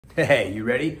Hey, you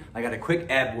ready? I got a quick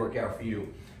ab workout for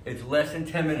you. It's less than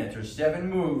 10 minutes. There's 7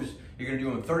 moves. You're gonna do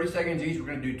them in 30 seconds each. We're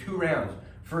gonna do 2 rounds.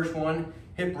 First one,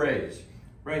 hip raise.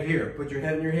 Right here, put your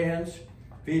head in your hands,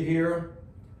 feet here,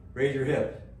 raise your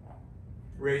hip.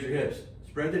 Raise your hips.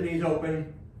 Spread the knees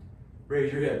open,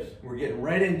 raise your hips. We're getting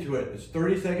right into it. It's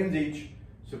 30 seconds each.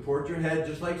 Support your head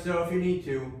just like so if you need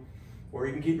to, or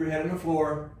you can keep your head on the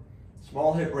floor.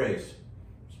 Small hip raise,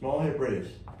 small hip raise.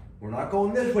 We're not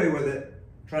going this way with it.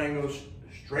 Try and go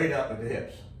straight up with the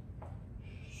hips.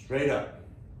 Straight up.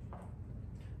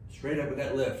 Straight up with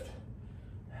that lift.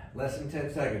 Less than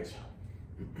 10 seconds.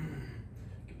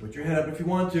 Put your head up if you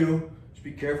want to. Just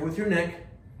be careful with your neck.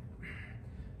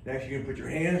 Next, you're gonna put your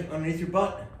hands underneath your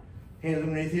butt. Hands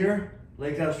underneath here.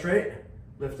 Legs out straight.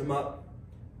 Lift them up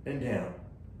and down.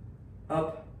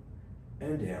 Up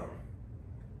and down.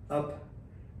 Up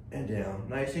and down.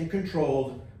 Nice and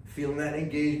controlled. Feeling that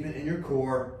engagement in your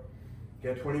core.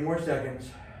 Got 20 more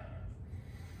seconds.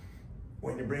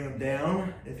 When you bring them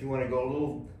down, if you want to go a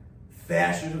little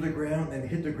faster to the ground and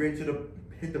hit the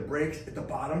brakes at the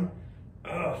bottom,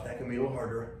 that can be a little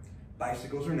harder.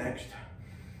 Bicycles are next.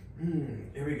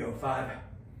 Here we go. 5,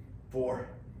 4,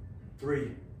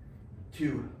 3,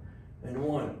 2, and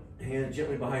 1. Hands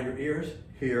gently behind your ears.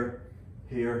 Here,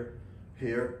 here,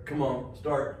 here. Come on,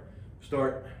 start,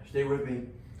 start. Stay with me.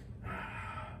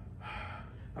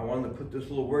 I wanted to put this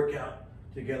little workout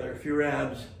together for your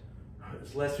abs.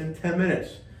 It's less than 10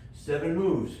 minutes, 7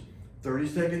 moves, 30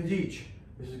 seconds each.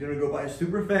 This is gonna go by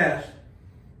super fast.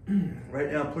 Right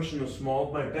now I'm pushing the small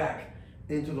of my back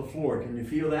into the floor. Can you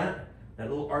feel that? That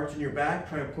little arch in your back,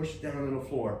 try and push it down into the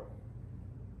floor.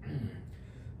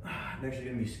 Next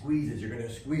you're gonna be squeezes. You're gonna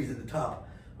squeeze at the top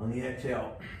on the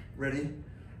exhale. Ready,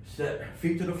 set,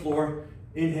 feet to the floor,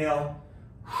 inhale.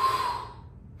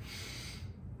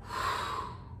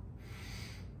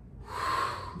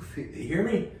 You hear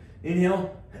me?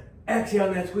 Inhale, exhale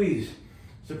on that squeeze.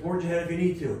 Support your head if you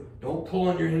need to. Don't pull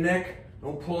on your neck,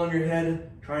 don't pull on your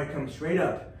head. Try and come straight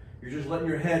up. You're just letting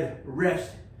your head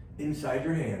rest inside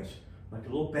your hands, like a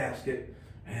little basket.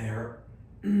 There.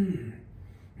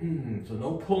 So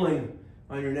no pulling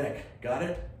on your neck. Got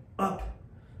it? Up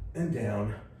and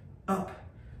down, up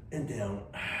and down.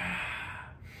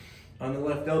 On the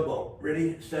left elbow.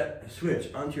 Ready, set,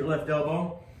 switch. Onto your left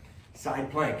elbow. Side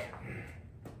plank.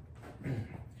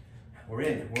 We're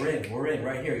in,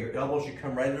 right here. Your elbow should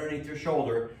come right underneath your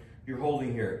shoulder. You're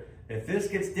holding here. If this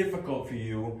gets difficult for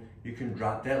you, you can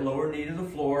drop that lower knee to the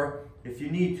floor if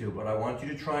you need to, but I want you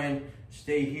to try and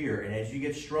stay here. And as you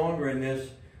get stronger in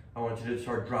this, I want you to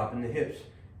start dropping the hips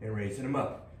and raising them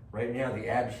up. Right now, the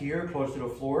abs here, close to the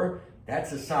floor,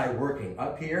 that's the side working.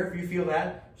 Up here, if you feel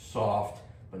that, soft,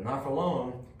 but not for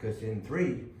long, because in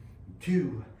 3,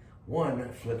 2,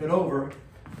 1, flip it over,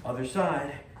 other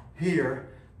side, here,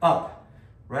 up,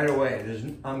 right away.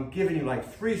 I'm giving you like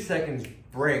 3 seconds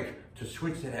break to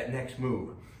switch to that next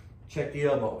move. Check the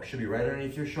elbow, it should be right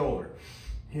underneath your shoulder.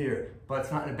 Here,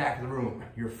 butt's not in the back of the room,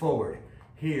 you're forward.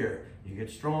 Here, you get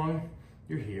strong,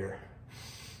 you're here,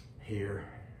 here,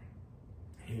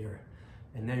 here.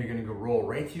 And then you're gonna go roll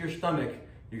right to your stomach.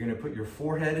 You're gonna put your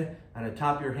forehead on the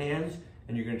top of your hands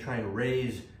and you're gonna try and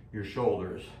raise your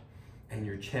shoulders and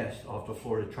your chest off the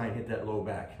floor to try and hit that low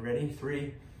back. Ready?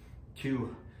 3,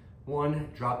 2, 1.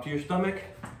 Drop to your stomach.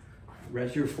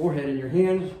 Rest your forehead in your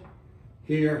hands.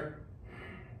 Here,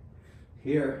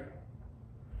 here,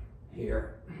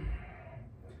 here.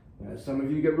 As some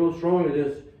of you get real strong at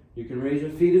this, you can raise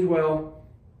your feet as well,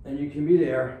 and you can be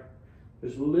there.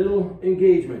 There's little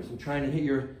engagements. I'm trying to hit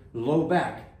your low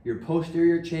back, your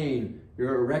posterior chain,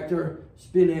 your erector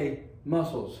spinae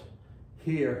muscles.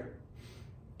 Here,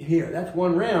 here. That's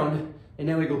 1 round, and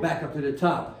then we go back up to the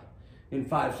top in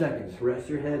 5 seconds. Rest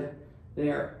your head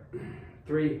there.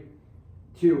 3,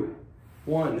 2,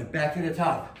 1. Back to the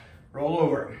top. Roll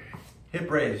over. Hip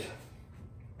raise.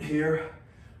 Here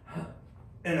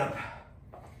and up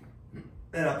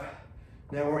and up.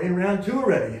 Now we're in round 2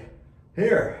 already.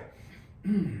 Here.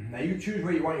 Now you choose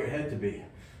where you want your head to be.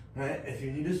 Right? If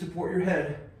you need to support your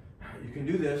head, you can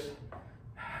do this.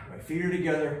 My feet are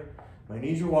together. My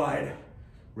knees are wide.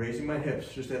 Raising my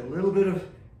hips. Just that little bit of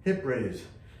hip raise.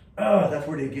 That's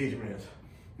where the engagement is.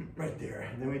 Right there.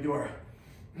 And then we do our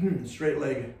straight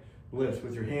leg lifts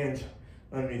with your hands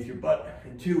underneath your butt.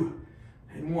 And 2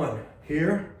 and 1.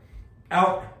 Here,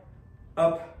 out,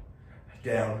 up,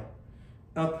 down,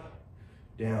 up,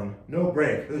 down. No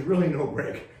break. There's really no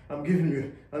break. I'm giving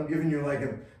you like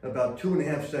about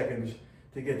 2.5 seconds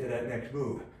to get to that next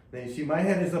move. Now you see my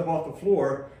head is up off the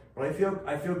floor, but I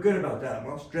feel good about that. I'm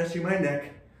not stressing my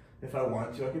neck if I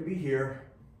want to. I could be here.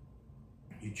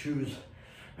 You choose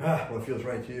What feels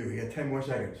right to you. You got 10 more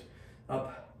seconds.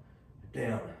 Up,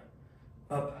 down,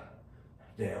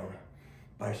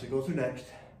 bicycles are next.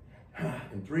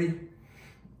 In 3,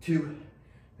 2,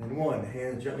 and 1.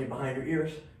 Hands gently behind your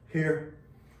ears. Here,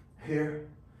 here,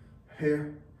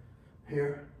 here,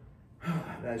 here.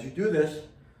 And as you do this,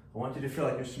 I want you to feel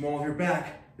like the small of your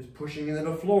back is pushing into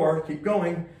the floor. Keep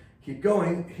going,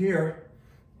 here,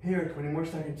 here, 20 more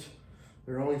seconds.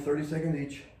 They're only 30 seconds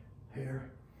each. Here.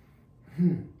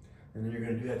 And then you're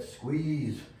gonna do that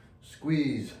squeeze,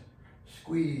 squeeze,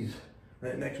 squeeze.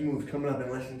 That next move's coming up in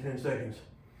less than 10 seconds.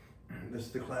 This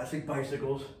is the classic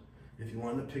bicycles. If you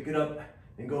want to pick it up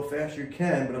and go faster, you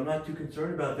can, but I'm not too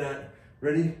concerned about that.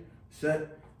 Ready,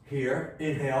 set, here.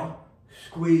 Inhale,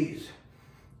 squeeze.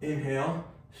 Inhale,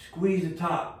 squeeze the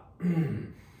top.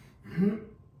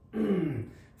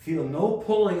 Feel no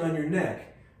pulling on your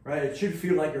neck, right? It should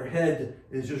feel like your head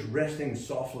is just resting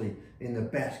softly in the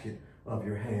basket of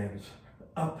your hands.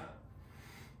 Up,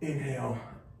 inhale,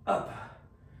 up,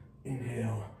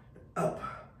 inhale,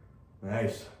 up.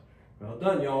 Nice. Well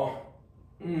done, y'all.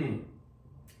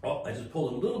 Oh, I just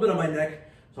pulled a little bit on my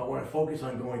neck, so I want to focus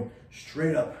on going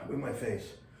straight up with my face.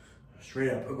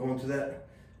 Straight up. We're going to that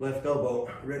left elbow.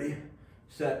 Ready,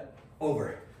 set,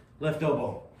 over. Left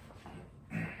elbow.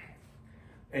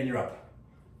 And you're up.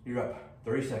 You're up.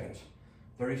 30 seconds.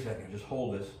 30 seconds. Just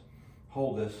hold this.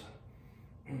 Hold this.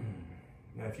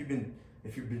 Now, if you've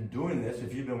been doing this,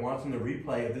 if you've been watching the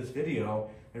replay of this video,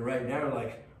 and right now you're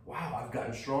like, wow, I've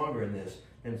gotten stronger in this,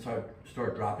 and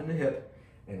start dropping the hip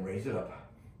and raise it up.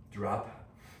 Drop,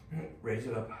 raise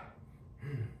it up.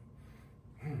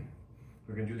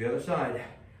 We're gonna do the other side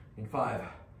in 5,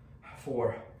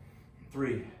 4,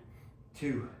 3,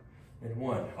 2, and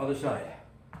 1. Other side.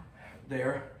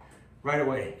 There, right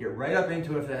away. Get right up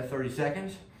into it for that 30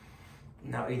 seconds.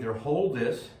 Now either hold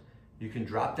this, you can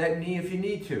drop that knee if you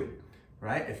need to,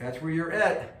 right? If that's where you're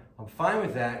at, I'm fine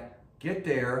with that. Get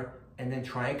there, and then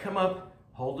try and come up,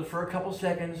 hold it for a couple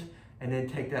seconds, and then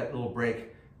take that little break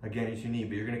again as you need.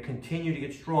 But you're gonna continue to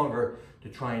get stronger to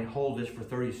try and hold this for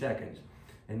 30 seconds.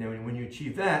 And then when you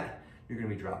achieve that, you're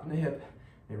gonna be dropping the hip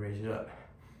and raise it up.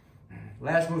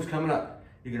 Last move's coming up.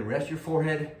 You're gonna rest your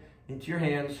forehead into your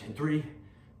hands in 3,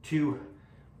 2,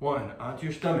 1. Onto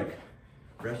your stomach.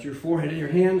 Rest your forehead in your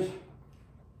hands.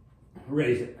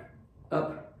 Raise it.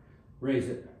 Up. Raise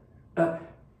it. Up.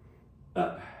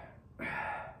 Up.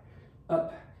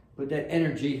 Up. Put that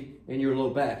energy in your low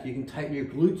back. You can tighten your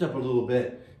glutes up a little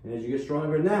bit. And as you get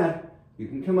stronger in that, you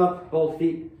can come up, both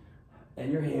feet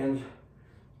and your hands.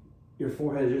 Your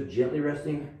forehead is just gently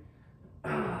resting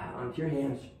onto your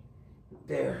hands.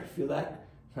 There, feel that?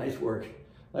 Nice work.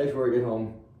 Nice work at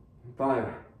home. 5,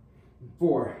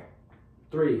 4,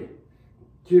 3,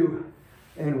 2,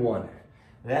 and 1.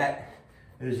 That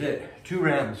is it. 2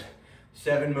 rounds,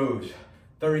 7 moves,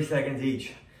 30 seconds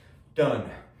each. Done.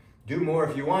 Do more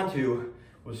if you want to.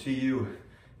 We'll see you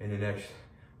in the next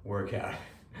workout.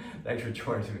 Thanks for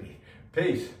joining me.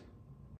 Peace.